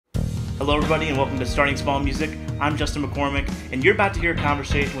Hello, everybody, and welcome to Starting Small Music. I'm Justin McCormick, and you're about to hear a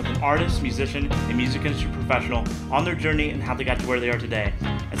conversation with an artist, musician, and music industry professional on their journey and how they got to where they are today.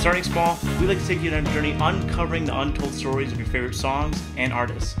 At Starting Small, we like to take you on a journey uncovering the untold stories of your favorite songs and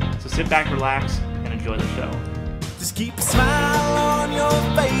artists. So sit back, relax, and enjoy the show. Just keep a smile on your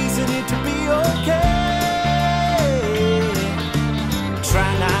face and it'll be okay.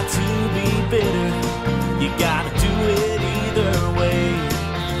 Try not to be bitter, you gotta do it either way.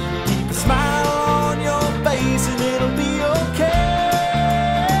 Keep a smile on your face and it'll be okay.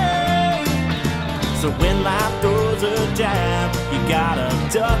 So when life throws a jab, you gotta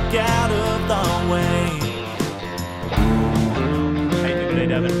duck out of the way. How you doing today,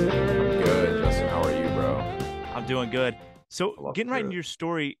 Devin? Good, Justin. How are you, bro? I'm doing good. So getting right into your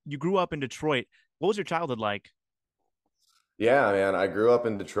story, you grew up in Detroit. What was your childhood like? Yeah, man. I grew up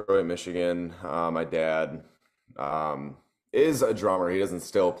in Detroit, Michigan. My dad is a drummer. He doesn't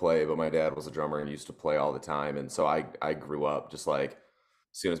still play, but my dad was a drummer and used to play all the time. And so I grew up just like as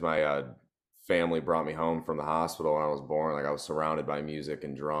soon as my family brought me home from the hospital when I was born, like I was surrounded by music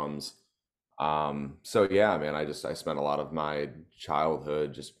and drums. So yeah, man, I spent a lot of my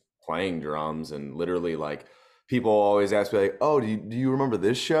childhood just playing drums and literally like people always ask me like, "Oh, do you remember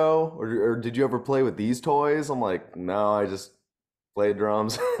this show or did you ever play with these toys?" I'm like, "No, I just played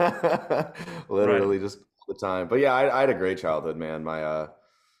drums." Right. Literally just all the time. But yeah, I had a great childhood, man. My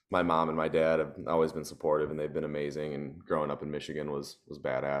mom and my dad have always been supportive and they've been amazing, and growing up in Michigan was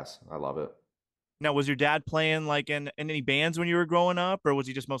badass. I love it. Now, was your dad playing like in any bands when you were growing up, or was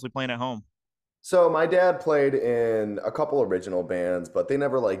he just mostly playing at home? So my dad played in a couple original bands, but they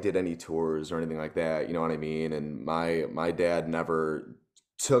never like did any tours or anything like that. You know what I mean? And my dad never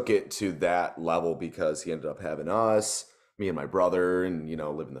took it to that level because he ended up having us, me and my brother, and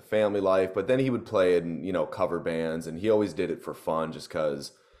living the family life. But then he would play in cover bands, and he always did it for fun, just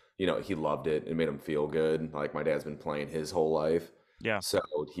because he loved it. It made him feel good. Like my dad's been playing his whole life, Yeah. so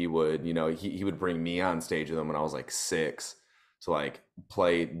he would he would bring me on stage with him when I was like 6 to like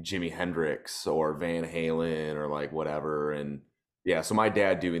play Jimi Hendrix or Van Halen or like whatever. And yeah, so my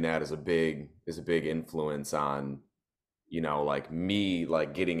dad doing that is a big influence on like me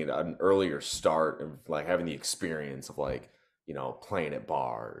like getting an earlier start of like having the experience of like playing at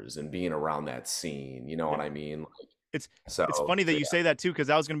bars and being around that scene. You know what Yeah. I mean? It's So it's funny that so you say that too, because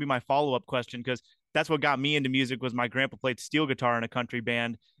that was going to be my follow-up question. Because that's what got me into music was my grandpa played steel guitar in a country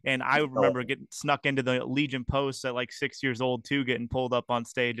band, and I yeah. remember getting snuck into the Legion posts at like 6 years old too, getting pulled up on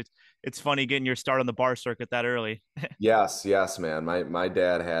stage. It's funny getting your start on the bar circuit that early. Yes, yes, man. My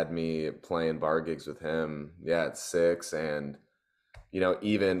dad had me playing bar gigs with him, yeah, at 6. And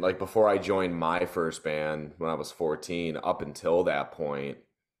even like before I joined my first band when I was 14, up until that point,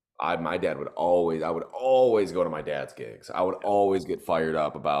 my dad would always I would always go to my dad's gigs. I would always get fired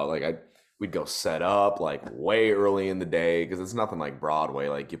up about like we'd go set up like way early in the day because it's nothing like Broadway.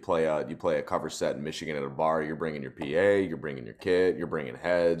 Like you play a cover set in Michigan at a bar, you're bringing your PA, you're bringing your kit, you're bringing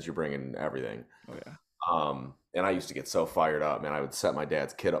heads, you're bringing everything. Oh yeah. And I used to get so fired up, man. I would set my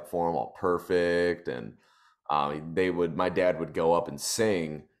dad's kit up for him all perfect, and my dad would go up and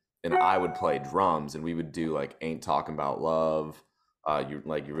sing, and I would play drums, and we would do like "Ain't Talking About Love," you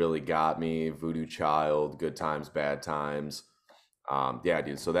really got me, "Voodoo Child," "Good Times, Bad Times." Yeah,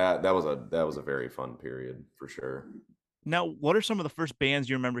 dude. So that was a very fun period for sure. Now, what are some of the first bands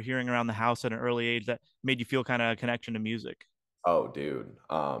you remember hearing around the house at an early age that made you feel kind of a connection to music? Oh, dude.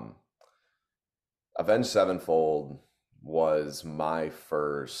 Avenged Sevenfold was my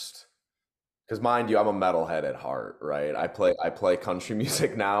first. Because mind you, I'm a metalhead at heart, right? I play country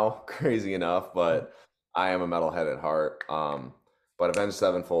music now, crazy enough, but I am a metalhead at heart. But Avenged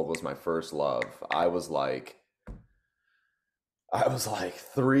Sevenfold was my first love. I was like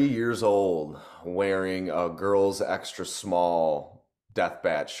 3 years old wearing a girl's extra small Death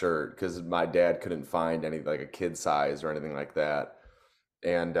Bat shirt because my dad couldn't find any like a kid size or anything like that.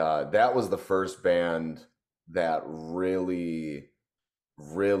 And that was the first band that really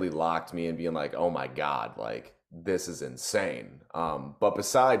locked me in being like, oh my God, like this is insane. But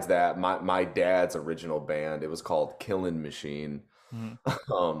besides that, my dad's original band, it was called Killin' Machine. Mhm.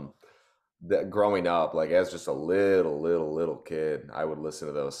 Um, that growing up, like as just a little kid, I would listen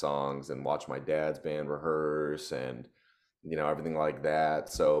to those songs and watch my dad's band rehearse and everything like that.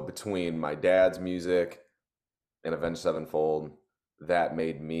 So between my dad's music and Avenged Sevenfold, that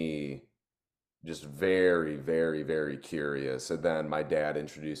made me just very, very, very curious. And then my dad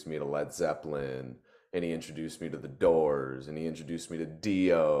introduced me to Led Zeppelin, and he introduced me to the Doors, and he introduced me to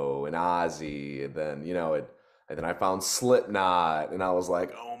Dio and Ozzy, and then and then I found Slipknot, and I was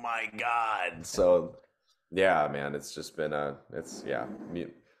like, oh my God. So yeah, man, it's just been a, it's yeah,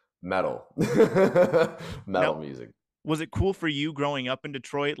 Metal. Now, Metal music. was it cool for you growing up in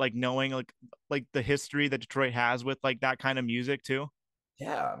Detroit, like knowing like the history that Detroit has with like that kind of music too?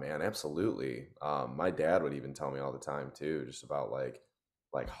 Yeah, man, absolutely. My dad would even tell me all the time too, just about like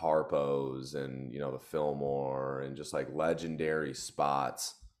Harpo's and the Fillmore and just like legendary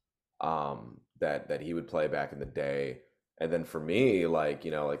spots that he would play back in the day. And then for me, like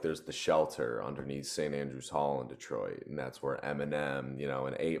there's the Shelter underneath St. Andrews Hall in Detroit, and that's where Eminem,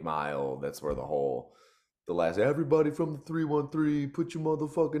 and 8 Mile, that's where the last everybody from the 313, put your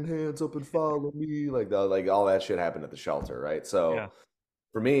motherfucking hands up and follow me, like all that shit happened at the Shelter, right? Yeah. So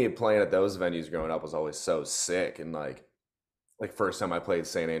for me, playing at those venues growing up was always so sick. And like first time I played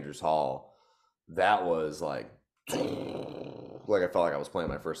St. Andrews Hall, that was like I felt like I was playing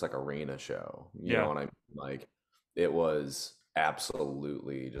my first like arena show. You know Yeah, what I mean? Like it was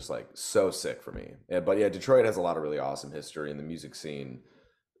absolutely just like so sick for me. But yeah, Detroit has a lot of really awesome history, and the music scene.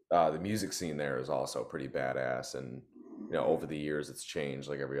 The music scene there is also pretty badass, and over the years it's changed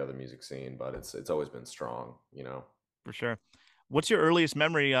like every other music scene, but it's always been strong. for sure. What's your earliest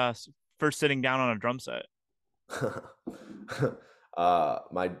memory first sitting down on a drum set?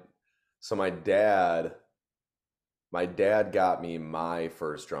 My so my dad got me my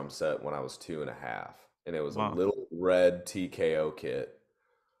first drum set when I was 2.5, and it was a Wow. little red TKO kit.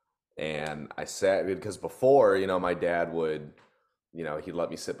 And I sat because before, my dad would, he'd let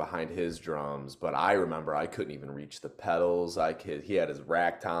me sit behind his drums, but I remember I couldn't even reach the pedals. He had his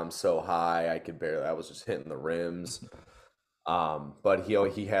rack tom so high, I was just hitting the rims. But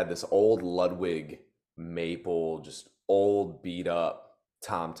he had this old Ludwig maple, just old beat up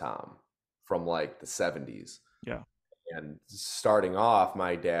tom tom from like the 70s. Yeah. And starting off,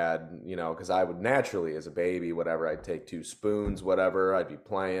 my dad, because I would naturally, as a baby, whatever, I'd take 2 spoons, whatever, I'd be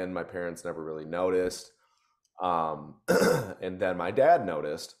playing. My parents never really noticed. And then my dad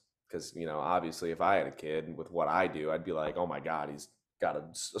noticed, because, obviously, if I had a kid with what I do, I'd be like, oh my God, he's got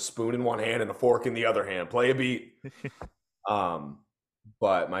a spoon in one hand and a fork in the other hand. Play a beat.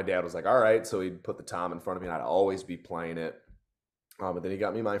 But my dad was like, all right. So he'd put the tom in front of me, and I'd always be playing it. But then he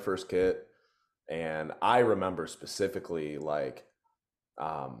got me my first kit. And I remember specifically like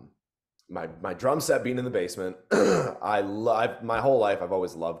my drum set being in the basement. My whole life I've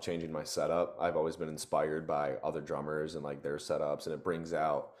always loved changing my setup. I've always been inspired by other drummers and like their setups, and it brings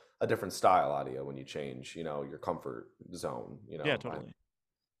out a different style out of you when you change, your comfort zone, Yeah, totally.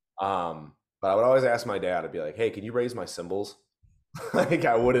 But I would always ask my dad, I'd be like, hey, can you raise my cymbals? Like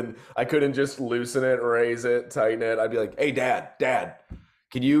I couldn't just loosen it, raise it, tighten it. I'd be like, hey, dad,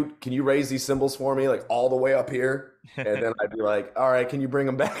 can you raise these cymbals for me, like all the way up here? And then I'd be like, all right, can you bring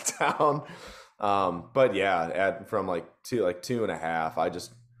them back down? But yeah, from like 2.5,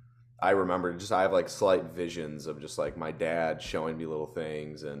 I remember I have like slight visions of just like my dad showing me little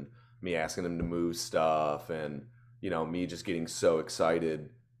things and me asking him to move stuff, and me just getting so excited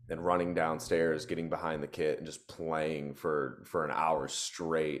and running downstairs, getting behind the kit and just playing for an hour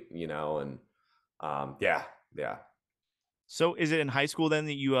straight, and yeah. So is it in high school then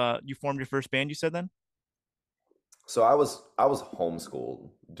that you formed your first band, you said then? So I was homeschooled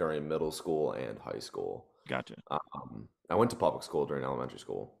during middle school and high school. Gotcha. I went to public school during elementary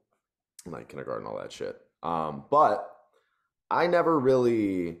school, like kindergarten, all that shit. But I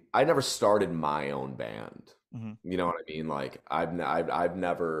never started my own band. Hmm. You know what I mean? Like I've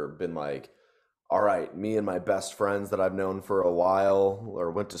never been like, all right, me and my best friends that I've known for a while or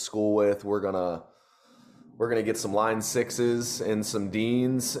went to school with, we're gonna get some line sixes and some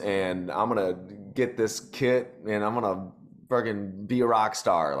deans, and I'm gonna get this kit, and I'm gonna fucking be a rock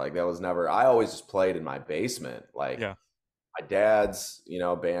star. Like that was never. I always just played in my basement, like Yeah. my dad's,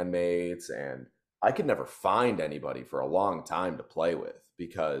 bandmates, and I could never find anybody for a long time to play with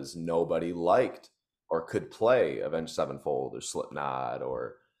because nobody liked or could play Avenged Sevenfold or Slipknot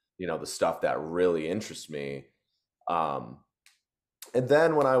or the stuff that really interests me. Um, and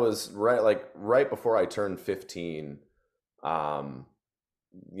then when I was right before I turned 15,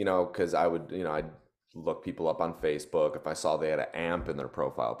 because I'd look people up on Facebook. If I saw they had an amp in their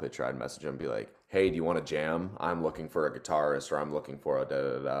profile picture, I'd message them and be like, hey, do you want to jam? I'm looking for a guitarist, or I'm looking for a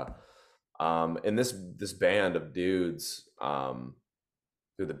da da da. And this band of dudes,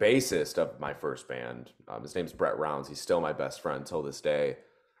 who the bassist of my first band, his name's Brett Rounds. He's still my best friend till this day.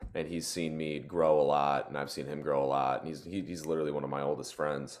 And he's seen me grow a lot, and I've seen him grow a lot. And he's literally one of my oldest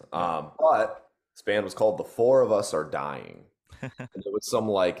friends. But this band was called The Four of Us Are Dying. And it was some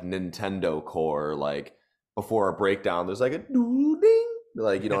like Nintendo core, like before a breakdown, there's like a ding,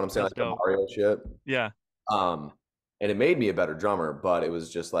 like, you know what I'm saying? Let's Like the go. Mario shit. Yeah. And it made me a better drummer, but it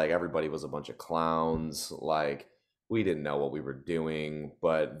was just like everybody was a bunch of clowns. Like we didn't know what we were doing,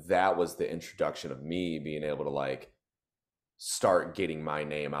 but that was the introduction of me being able to like start getting my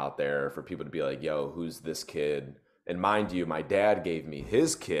name out there for people to be like, yo, who's this kid? And mind you, my dad gave me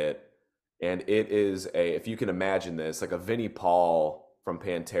his kit, and it is a, if you can imagine this, like a Vinnie Paul from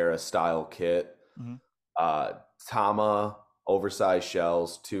Pantera style kit, Mm-hmm. uh, Tama, oversized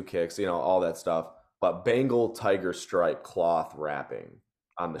shells, 2 kicks, you know, all that stuff, but Bengal tiger stripe cloth wrapping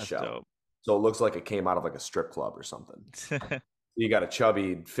on the That's shell. dope. So it looks like it came out of like a strip club or something. You got a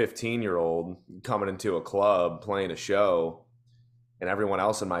chubby 15-year-old coming into a club playing a show, and everyone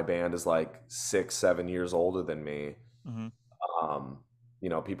else in my band is like 6, 7 years older than me. Mm-hmm. Um, you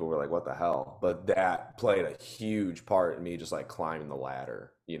know, people were like, what the hell? But that played a huge part in me just like climbing the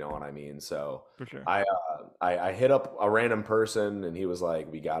ladder, you know what I mean? So For sure. I hit up a random person, and he was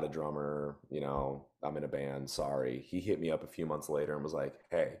like, we got a drummer, you know, I'm in a band, sorry. He hit me up a few months later and was like,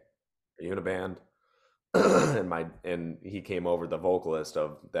 hey, are you in a band? And he came over, the vocalist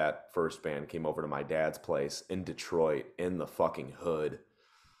of that first band came over to my dad's place in Detroit, in the fucking hood,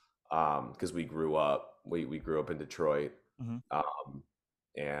 because we grew up in Detroit. Mm-hmm.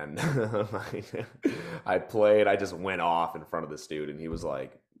 And I just went off in front of this dude, and he was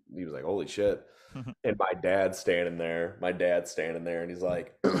like holy shit. And my dad's standing there, and he's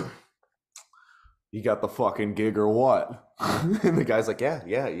like, you got the fucking gig or what? And the guy's like, yeah,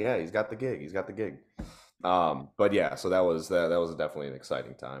 he's got the gig. But yeah, so that was definitely an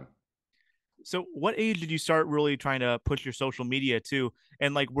exciting time. So what age did you start really trying to push your social media too?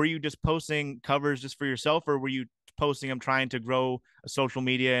 And like, were you just posting covers just for yourself, or were you posting them trying to grow a social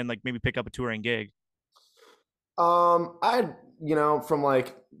media and like maybe pick up a touring gig? I, you know, from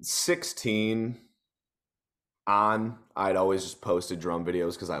like 16 on, I'd always just posted drum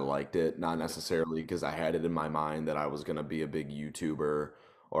videos because I liked it, not necessarily because I had it in my mind that I was going to be a big YouTuber,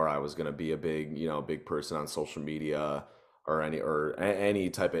 or I was going to be a big, you know, big person on social media, or any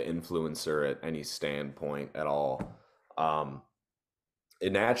type of influencer at any standpoint at all.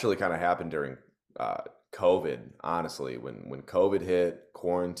 It naturally kind of happened during COVID, honestly, when COVID hit,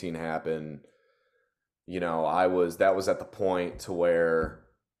 quarantine happened. You know, that was at the point to where,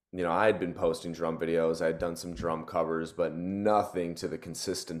 you know, I had been posting drum videos, I had done some drum covers, but nothing to the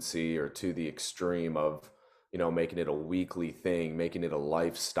consistency or to the extreme of, you know, making it a weekly thing, making it a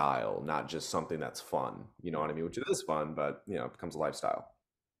lifestyle, not just something that's fun, you know what I mean? Which it is fun, but you know, it becomes a lifestyle.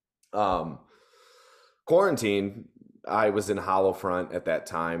 Quarantine, I was in Hollow Front at that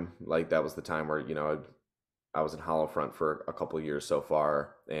time. Like that was the time where, you know, I was in Hollow Front for a couple of years so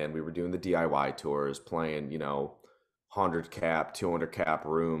far, and we were doing the DIY tours, playing, you know, 100 cap, 200 cap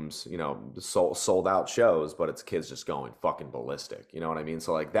rooms, you know, sold out shows, but it's kids just going fucking ballistic. You know what I mean?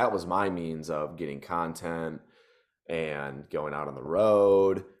 So like that was my means of getting content and going out on the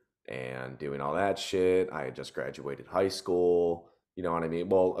road and doing all that shit. I had just graduated high school, you know what I mean?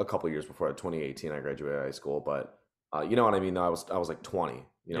 Well, a couple of years before, 2018, I graduated high school, but you know what I mean? I was like 20,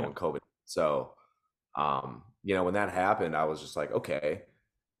 you know, Yeah. when COVID. So, you know, when that happened, I was just like, okay,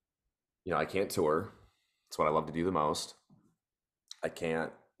 you know, I can't tour. It's what I love to do the most. I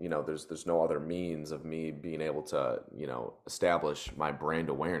can't, you know, there's no other means of me being able to, you know, establish my brand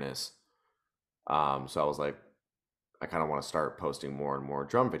awareness. So I was like, I kind of want to start posting more and more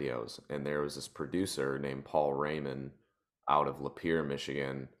drum videos. And there was this producer named Paul Raymond out of Lapeer,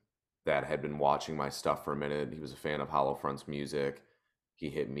 Michigan, that had been watching my stuff for a minute. He was a fan of Hollow Front's music. He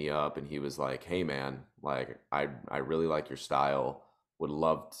hit me up and he was like, hey man, like I really like your style. Would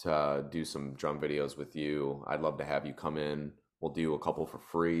love to do some drum videos with you. I'd love to have you come in. We'll do a couple for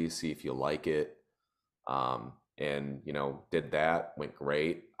free, see if you like it. And you know, did that, went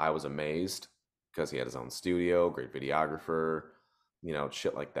great. I was amazed because he had his own studio, great videographer, you know,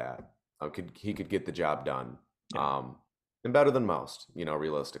 shit like that. He could get the job done. Yeah. And better than most, you know,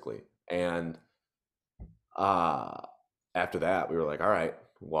 realistically. And after that, we were like, all right,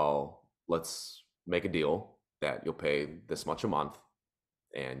 well, let's make a deal that you'll pay this much a month,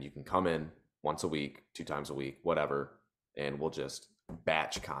 and you can come in once a week, 2 times a week, whatever, and we'll just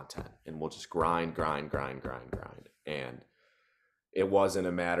batch content, and we'll just grind. And it wasn't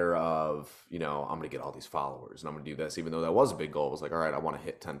a matter of, you know, I'm going to get all these followers and I'm going to do this, even though that was a big goal. It was like, all right, I want to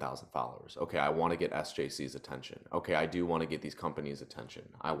hit 10,000 followers. Okay, I want to get SJC's attention. Okay, I do want to get these companies' attention.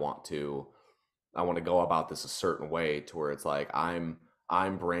 I want to go about this a certain way to where it's like I'm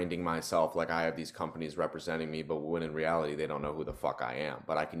branding myself like I have these companies representing me, but when in reality they don't know who the fuck I am,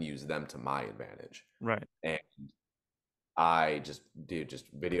 but I can use them to my advantage. Right. And I just do just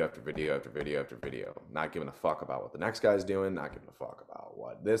video after video after video after video, not giving a fuck about what the next guy's doing, not giving a fuck about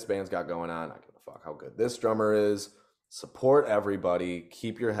what this band's got going on, not giving a fuck how good this drummer is. support everybody,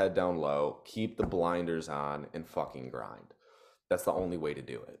 keep your head down low, keep the blinders on, and fucking grind. That's the only way to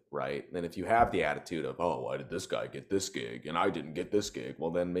do it, right? And if you have the attitude of, oh, why did this guy get this gig and I didn't get this gig?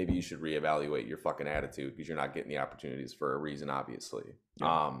 Well, then maybe you should reevaluate your fucking attitude, because you're not getting the opportunities for a reason, obviously.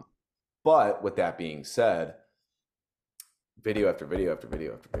 Yeah. But with that being said, video after video after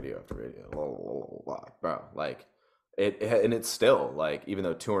video after video after video, bro, like and it's still like, even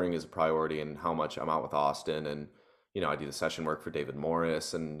though touring is a priority and how much I'm out with Austin, and I do the session work for David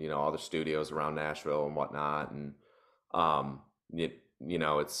Morris and other studios around Nashville and whatnot, and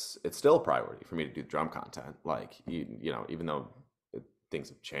it's still a priority for me to do drum content. Like even though things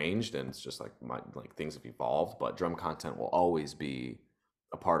have changed and it's just like things have evolved, but drum content will always be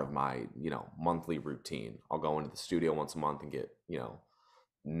a part of my monthly routine. I'll go into the studio once a month and get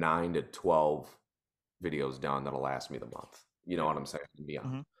 9 to 12 videos done that'll last me the month. You know what I'm saying?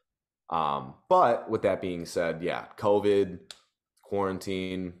 Beyond. Mm-hmm. But with that being said, yeah, COVID,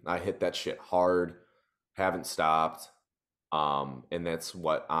 quarantine, I hit that shit hard, haven't stopped. And that's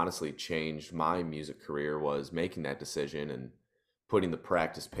what honestly changed my music career, was making that decision and putting the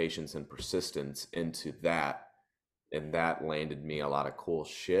practice, patience, and persistence into that. And that landed me a lot of cool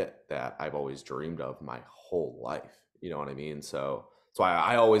shit that I've always dreamed of my whole life. You know what I mean? So that's why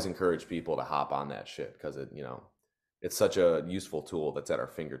I always encourage people to hop on that shit, because it's such a useful tool that's at our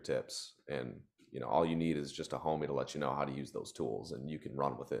fingertips. And, all you need is just a homie to let you know how to use those tools, and you can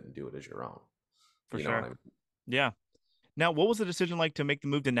run with it and do it as your own. For you sure. know what I mean? Yeah. Now, what was the decision like to make the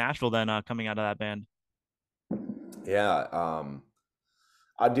move to Nashville then, coming out of that band? Yeah.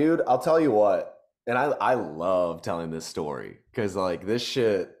 Dude, I'll tell you what. And I love telling this story, because like this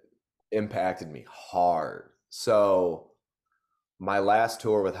shit impacted me hard. So my last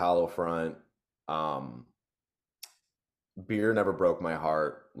tour with Hollow Front, Beer Never Broke My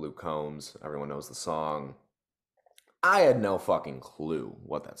Heart, Luke Combs, everyone knows the song. I had no fucking clue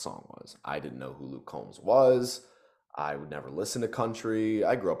what that song was. I didn't know who Luke Combs was. I would never listen to country.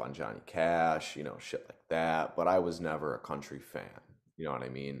 I grew up on Johnny Cash, shit like that, but I was never a country fan. You know what I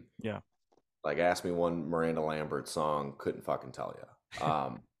mean? Yeah. Like, ask me one Miranda Lambert song, couldn't fucking tell you.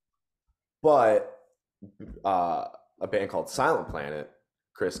 But a band called Silent Planet,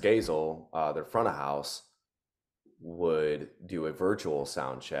 Chris Gazel, their front of house, would do a virtual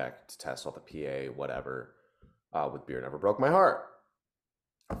sound check to test all the PA, whatever, with Beer Never Broke My Heart.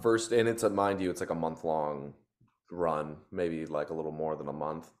 First, and it's mind you, it's like a month-long run, maybe like a little more than a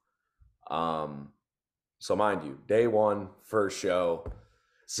month. So mind you, day one, first show,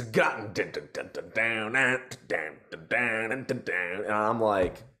 and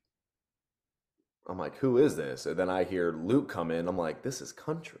I'm like, who is this? And then I hear Luke come in. I'm like, this is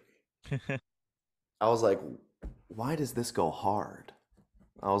country. I was like, why does this go hard?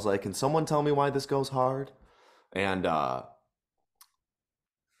 I was like, can someone tell me why this goes hard? And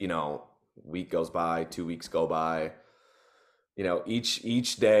week goes by, 2 weeks go by.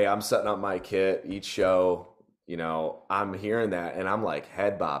 Each day I'm setting up my kit, each show, I'm hearing that, and I'm like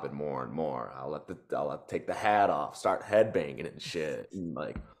head bobbing more and more. I'll take the hat off, start head banging and shit, and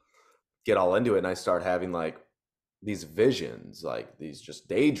like get all into it. And I start having like these visions, like these just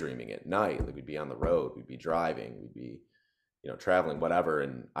daydreaming at night. Like we'd be on the road, we'd be driving, we'd be, traveling, whatever.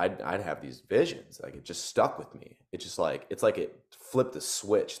 And I'd have these visions. Like it just stuck with me. It's just like, it's like it flipped a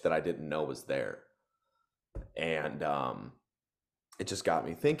switch that I didn't know was there. And it just got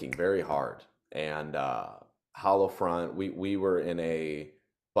me thinking very hard. And Hollow Front, we were in a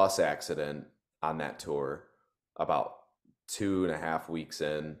bus accident on that tour about 2.5 weeks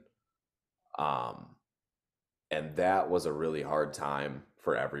in. And that was a really hard time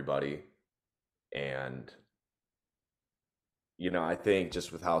for everybody. And, I think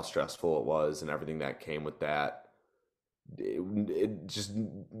just with how stressful it was and everything that came with that, it just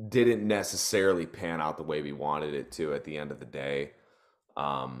didn't necessarily pan out the way we wanted it to at the end of the day.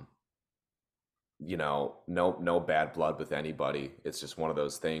 No bad blood with anybody. It's just one of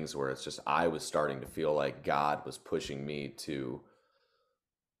those things where it's just, I was starting to feel like God was pushing me to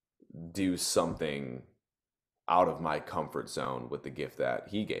do something out of my comfort zone with the gift that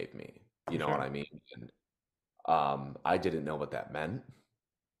he gave me. You know what I mean? And I didn't know what that meant.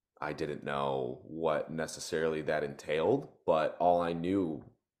 I didn't know what necessarily that entailed, but all I knew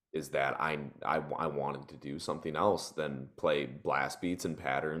is that I wanted to do something else than play blast beats and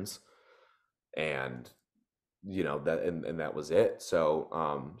patterns, and that was it.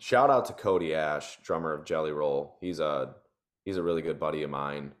 So shout out to Cody Ash, drummer of Jelly Roll. He's a really good buddy of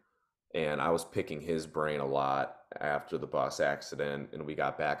mine, and I was picking his brain a lot after the bus accident, and we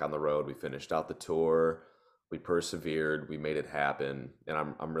got back on the road. We finished out the tour. We persevered. We made it happen, and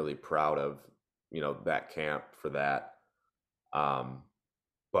I'm really proud of that camp for that. Um,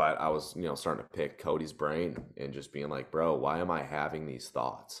 but I was, starting to pick Cody's brain and just being like, bro, why am I having these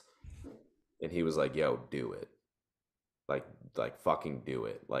thoughts? And he was like, yo, do it. Like, fucking do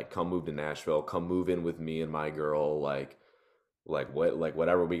it. Like, come move to Nashville. Come move in with me and my girl.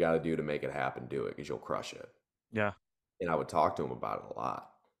 Whatever we got to do to make it happen, do it because you'll crush it. Yeah. And I would talk to him about it a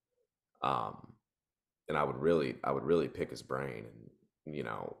lot. Um, and I would really pick his brain, and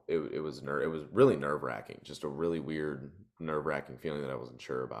it was really nerve wracking, just a really weird nerve wracking feeling that I wasn't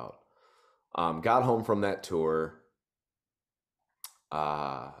sure about. Got home from that tour,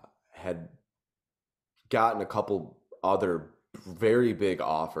 had gotten a couple other very big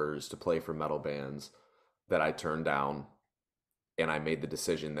offers to play for metal bands that I turned down, and I made the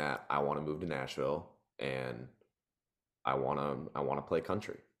decision that I want to move to Nashville and I want to play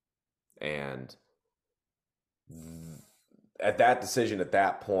country. And at that decision, at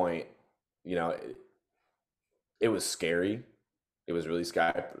that point, it was scary. It was really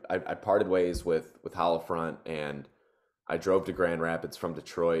scary. I parted ways with Hollowfront, and I drove to Grand Rapids from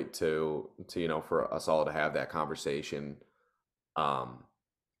Detroit to for us all to have that conversation. Um,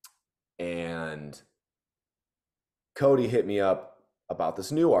 and Cody hit me up about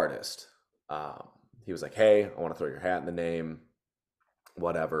this new artist. He was like, "Hey, I want to throw your hat in the name,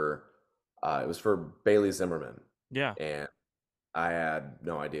 whatever." It was for Bailey Zimmerman, Yeah. and I had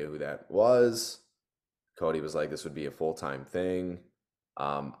no idea who that was. Cody was like, "This would be a full-time thing."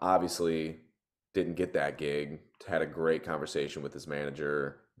 Obviously, didn't get that gig. Had a great conversation with his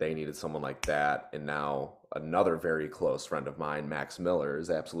manager. They needed someone like that, and now another very close friend of mine, Max Miller, is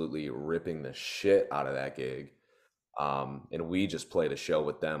absolutely ripping the shit out of that gig. And we just played a show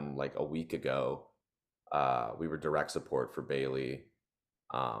with them like a week ago. We were direct support for Bailey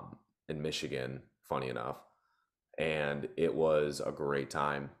in Michigan, funny enough. And it was a great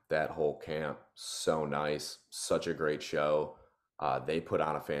time. That whole camp, so nice, such a great show. They put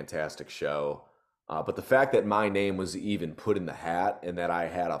on a fantastic show. But the fact that my name was even put in the hat and that I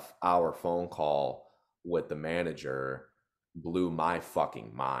had a hour phone call with the manager blew my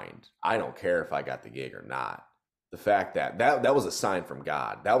fucking mind. I don't care if I got the gig or not. The fact that was a sign from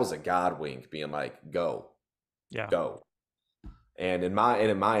God. That was a God wink being like, go, Yeah. go. And in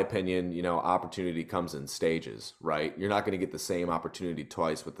my opinion, opportunity comes in stages, right? You're not going to get the same opportunity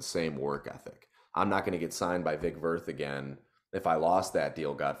twice with the same work ethic. I'm not going to get signed by Vic Verth again. If I lost that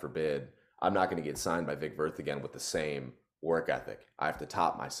deal, God forbid, I'm not going to get signed by Vic Verth again with the same work ethic. I have to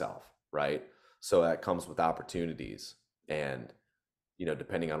top myself, right? So that comes with opportunities. And,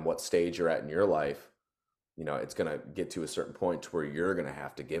 depending on what stage you're at in your life, it's going to get to a certain point to where you're going to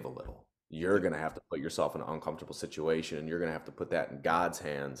have to give a little. You're going to have to put yourself in an uncomfortable situation, and you're going to have to put that in God's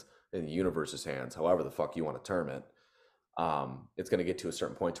hands, in the universe's hands, however the fuck you want to term it. It's going to get to a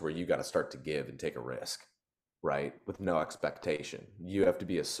certain point to where you got to start to give and take a risk, right? With no expectation. You have to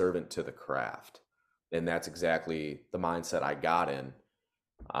be a servant to the craft. And that's exactly the mindset I got in.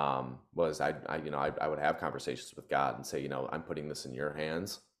 Was I would have conversations with God and say, I'm putting this in your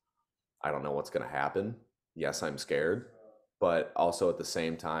hands. I don't know what's going to happen. Yes, I'm scared, but also at the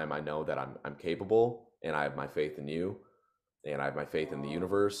same time, I know that I'm capable, and I have my faith in you, and I have my faith in the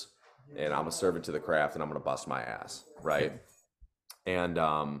universe, and I'm a servant to the craft, and I'm going to bust my ass, right? And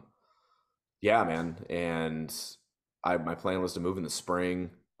yeah, man. And my plan was to move in the spring.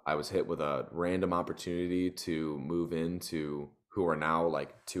 I was hit with a random opportunity to move into who are now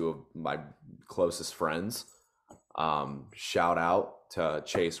like two of my closest friends. Shout out to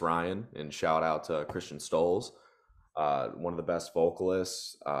Chase Ryan and shout out to Christian Stoles, one of the best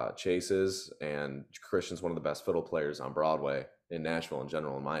vocalists, Chase's, and Christian's one of the best fiddle players on Broadway in Nashville in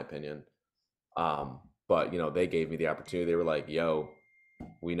general, in my opinion. But they gave me the opportunity. They were like, "Yo,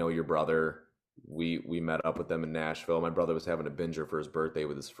 we know your brother. We met up with them in Nashville. My brother was having a binger for his birthday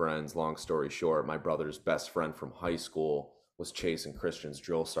with his friends. Long story short, my brother's best friend from high school was Chase and Christian's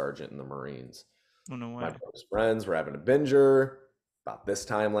drill sergeant in the Marines. Oh, no way. My brother's friends were having a binger about this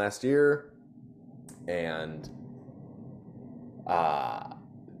time last year, and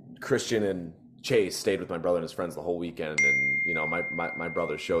Christian and Chase stayed with my brother and his friends the whole weekend, and my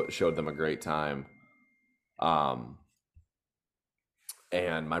brother showed them a great time.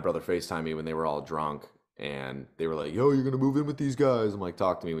 And my brother FaceTimed me when they were all drunk, and they were like, "Yo, you're gonna move in with these guys?" I'm like,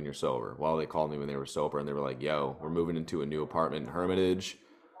 "Talk to me when you're sober." Well, they called me when they were sober, and they were like, "Yo, we're moving into a new apartment in Hermitage.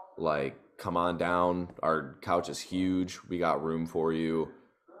 Like, come on down. Our couch is huge. We got room for you.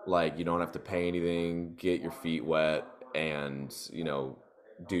 Like, you don't have to pay anything. Get your feet wet and,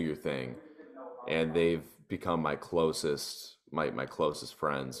 do your thing." And they've become my closest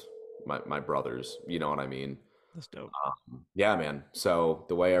friends, my brothers, you know what I mean? That's dope. Yeah, man. So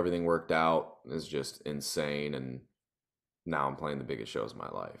the way everything worked out is just insane. And now I'm playing the biggest shows of my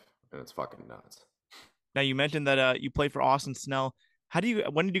life, and it's fucking nuts. Now you mentioned that you play for Austin Snell.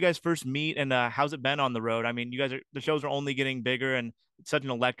 When did you guys first meet, and how's it been on the road? I mean, the shows are only getting bigger, and it's such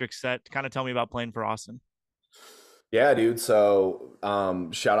an electric set. Kind of tell me about playing for Austin. Yeah, dude. So,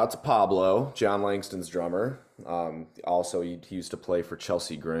 shout out to Pablo, John Langston's drummer. Also, he used to play for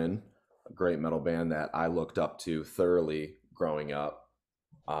Chelsea Grin, a great metal band that I looked up to thoroughly growing up.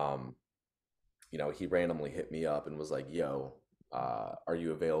 Um, he randomly hit me up and was like, "Yo, are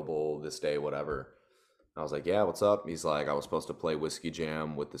you available this day, whatever?" I was like, "Yeah, what's up?" He's like, "I was supposed to play Whiskey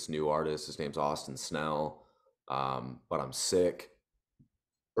Jam with this new artist. His name's Austin Snell, but I'm sick,"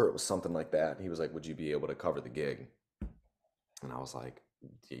 or it was something like that. He was like, "Would you be able to cover the gig?" And I was like,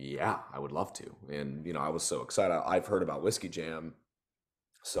 "Yeah, I would love to." And I was so excited. I've heard about Whiskey Jam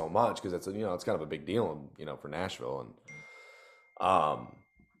so much because it's kind of a big deal, for Nashville. And um,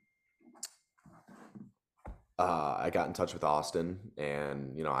 I got in touch with Austin,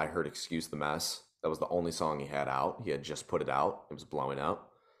 and I heard "Excuse the Mess." That was the only song he had out. He had just put it out. It was blowing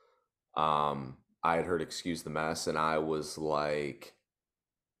up. I had heard "Excuse the Mess," and I was like,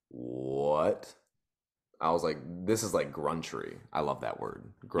 "What?" I was like, "This is like grungery." I love that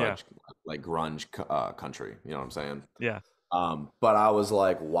word, Yeah, grunge, like grunge country. You know what I'm saying? yeah, But I was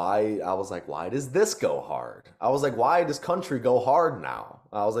like, why? I was like, why does this go hard? I was like, why does country go hard now?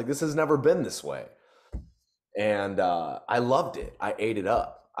 I was like, this has never been this way. And I loved it. I ate it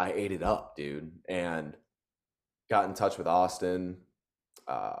up. I ate it up, dude. And got in touch with Austin.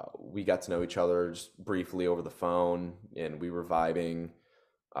 We got to know each other just briefly over the phone, and we were vibing.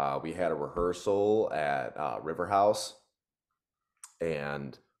 We had a rehearsal at River House,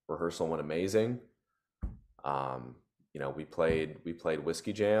 and rehearsal went amazing. We played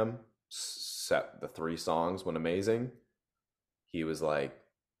Whiskey Jam. Set the 3 songs went amazing. He was like,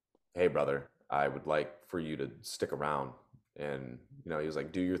 "Hey, brother, I would like for you to stick around." And he was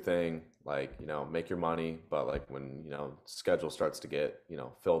like, "Do your thing, like make your money, but like when schedule starts to get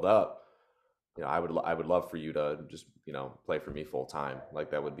filled up, I would love for you to just play for me full time.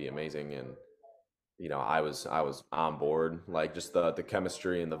 Like that would be amazing." And I was on board. Like just the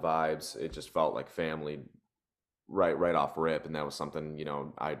chemistry and the vibes, it just felt like family right off rip. And that was something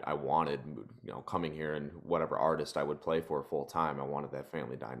I wanted. Coming here, and whatever artist I would play for full time, I wanted that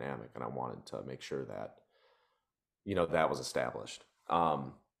family dynamic, and I wanted to make sure that that was established.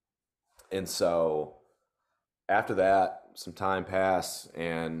 And so after that, some time passed,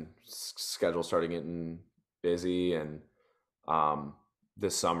 and schedule started getting busy. And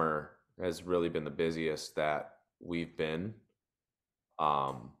this summer has really been the busiest that we've been.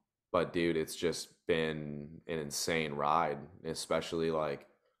 But dude, it's just been an insane ride, especially like,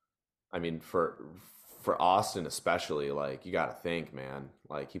 I mean, for Austin especially, like you got to think, man,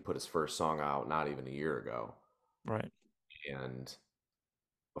 like he put his first song out not even a year ago, right. and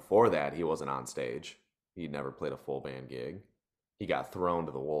before that, he wasn't on stage. He'd never played a full band gig. He got thrown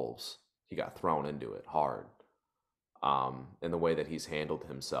to the wolves. He got thrown into it hard. And the way that he's handled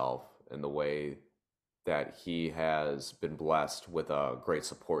himself, and the way that he has been blessed with a great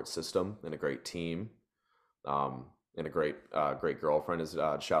support system and a great team, and a great girlfriend. Is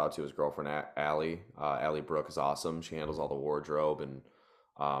shout out to his girlfriend Allie. Allie Brooke is awesome. She handles all the wardrobe and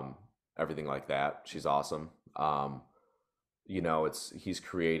everything like that. She's awesome. He's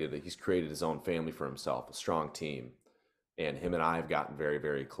created his own family for himself, a strong team, and him and I have gotten very,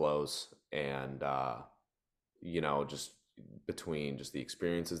 very close. And just between just the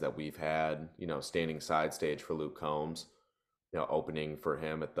experiences that we've had, standing side stage for Luke Combs, opening for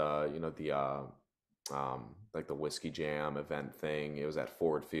him at the like the Whiskey Jam event thing. It was at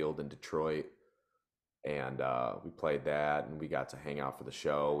Ford Field in Detroit, and we played that, and we got to hang out for the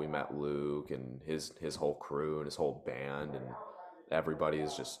show. We met Luke and his whole crew and his whole band, and everybody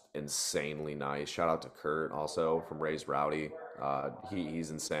is just insanely nice. Shout out to Kurt also from Raised Rowdy.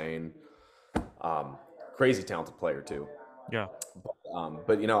 He's insane. Crazy talented player too. Yeah,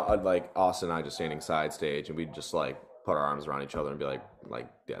 But like Austin and I just standing side stage, and we'd just like put our arms around each other and be like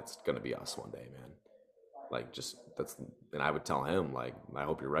that's gonna be us one day, man. Like just that's, and I would tell him like, I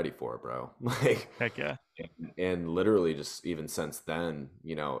hope you're ready for it, bro. Like, heck yeah, and literally just even since then,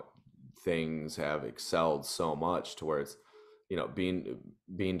 things have excelled so much to where it's,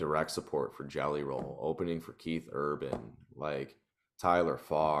 being direct support for Jelly Roll, opening for Keith Urban, like Tyler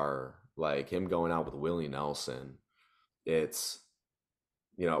Farr, like him going out with Willie Nelson. It's,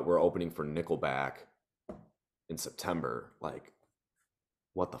 we're opening for Nickelback in September. Like,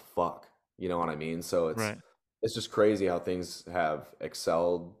 what the fuck? You know what I mean? So right. it's just crazy how things have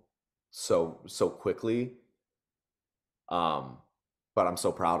excelled so quickly. But I'm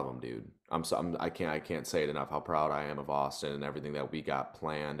so proud of them, dude. I can't say it enough how proud I am of Austin and everything that we got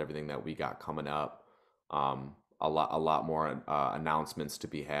planned, everything that we got coming up. A lot more announcements to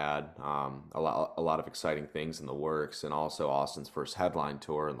be had. A lot of exciting things in the works, and also Austin's first headline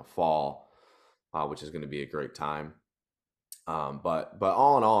tour in the fall, which is going to be a great time. But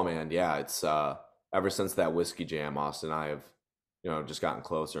all in all, man, yeah, it's ever since that whiskey jam, Austin and I have, just gotten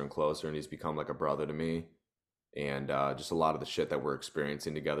closer and closer, and he's become like a brother to me. And just a lot of the shit that we're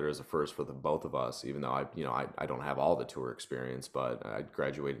experiencing together is a first for the both of us, even though I don't have all the tour experience, but I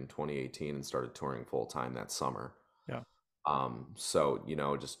graduated in 2018 and started touring full time that summer. Yeah. So,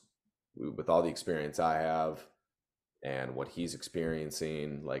 just with all the experience I have and what he's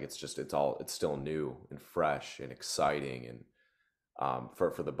experiencing, like it's still new and fresh and exciting, and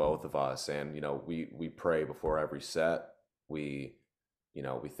for the both of us. And, we pray before every set. We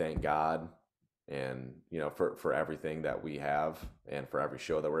thank God, and for everything that we have, and for every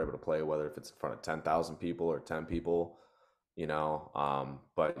show that we're able to play, whether if it's in front of 10,000 people or 10 people,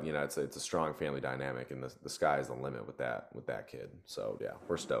 but it's a strong family dynamic, and the sky is the limit with that kid. So yeah,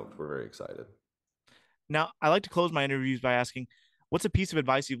 we're stoked. We're very excited. Now, I like to close my interviews by asking, what's a piece of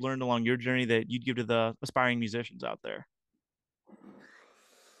advice you've learned along your journey that you'd give to the aspiring musicians out there?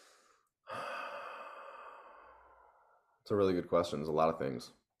 It's a really good question. There's a lot of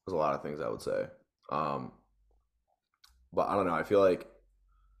things I would say. But I don't know. I feel like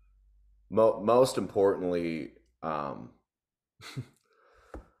most importantly,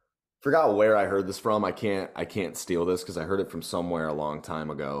 forgot where I heard this from. I can't steal this because I heard it from somewhere a long time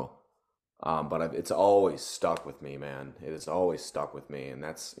ago. But it's always stuck with me, man. It has always stuck with me, and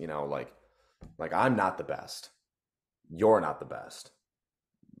that's like I'm not the best. You're not the best.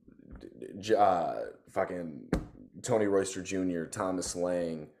 Fucking Tony Royster Jr., Thomas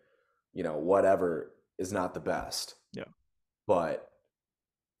Lang, whatever is not the best. Yeah. But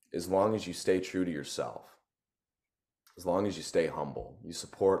as long as you stay true to yourself, as long as you stay humble, you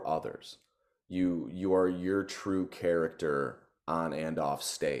support others, you are your true character on and off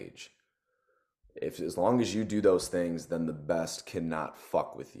stage. As long as you do those things, then the best cannot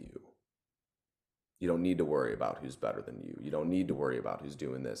fuck with you. You don't need to worry about who's better than you. You don't need to worry about who's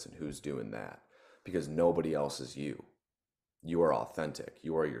doing this and who's doing that, because nobody else is you. You are authentic.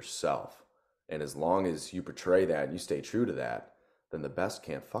 You are yourself. And as long as you portray that and you stay true to that, then the best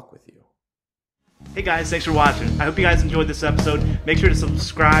can't fuck with you. Hey guys, thanks for watching. I hope you guys enjoyed this episode. Make sure to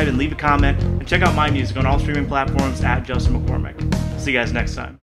subscribe and leave a comment, and check out my music on all streaming platforms at Justin McCormick. See you guys next time.